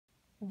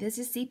This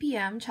is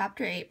CPM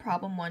Chapter 8,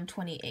 Problem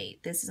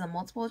 128. This is a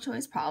multiple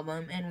choice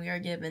problem, and we are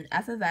given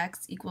f of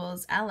x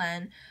equals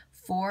ln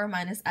 4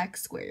 minus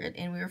x squared,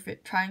 and we are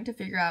trying to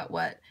figure out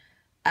what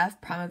f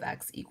prime of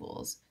x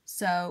equals.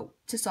 So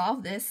to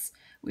solve this,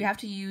 we have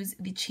to use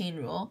the chain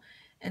rule,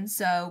 and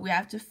so we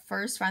have to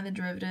first find the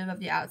derivative of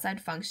the outside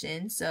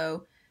function.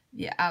 So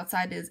the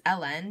outside is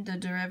ln. The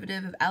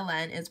derivative of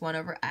ln is 1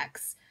 over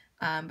x,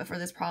 but for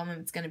this problem,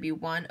 it's going to be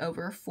 1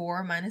 over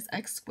 4 minus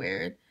x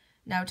squared.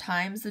 Now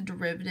times the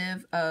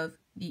derivative of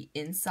the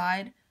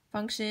inside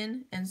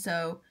function, and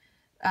so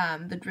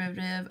the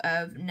derivative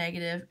of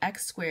negative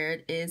x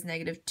squared is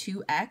negative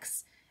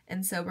 2x,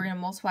 and so we're going to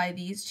multiply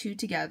these two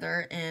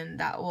together, and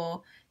that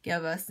will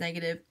give us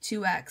negative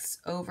 2x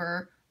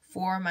over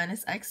 4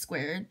 minus x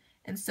squared.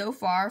 And so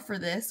far for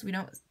this, we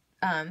don't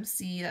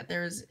see that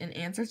there's an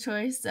answer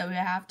choice, so we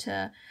have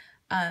to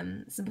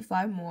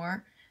simplify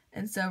more,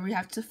 and so we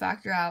have to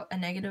factor out a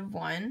negative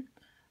 1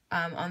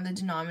 on the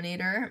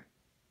denominator,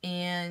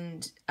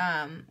 and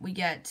we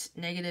get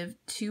negative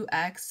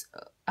 2x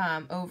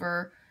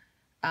over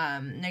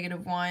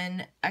negative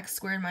 1 x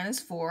squared minus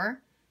 4,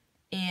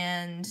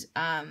 and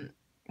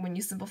when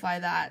you simplify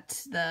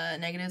that, the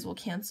negatives will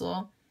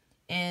cancel,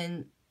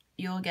 and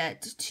you'll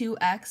get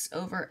 2x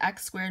over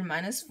x squared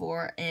minus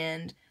 4,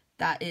 and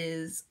that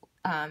is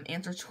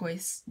answer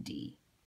choice D.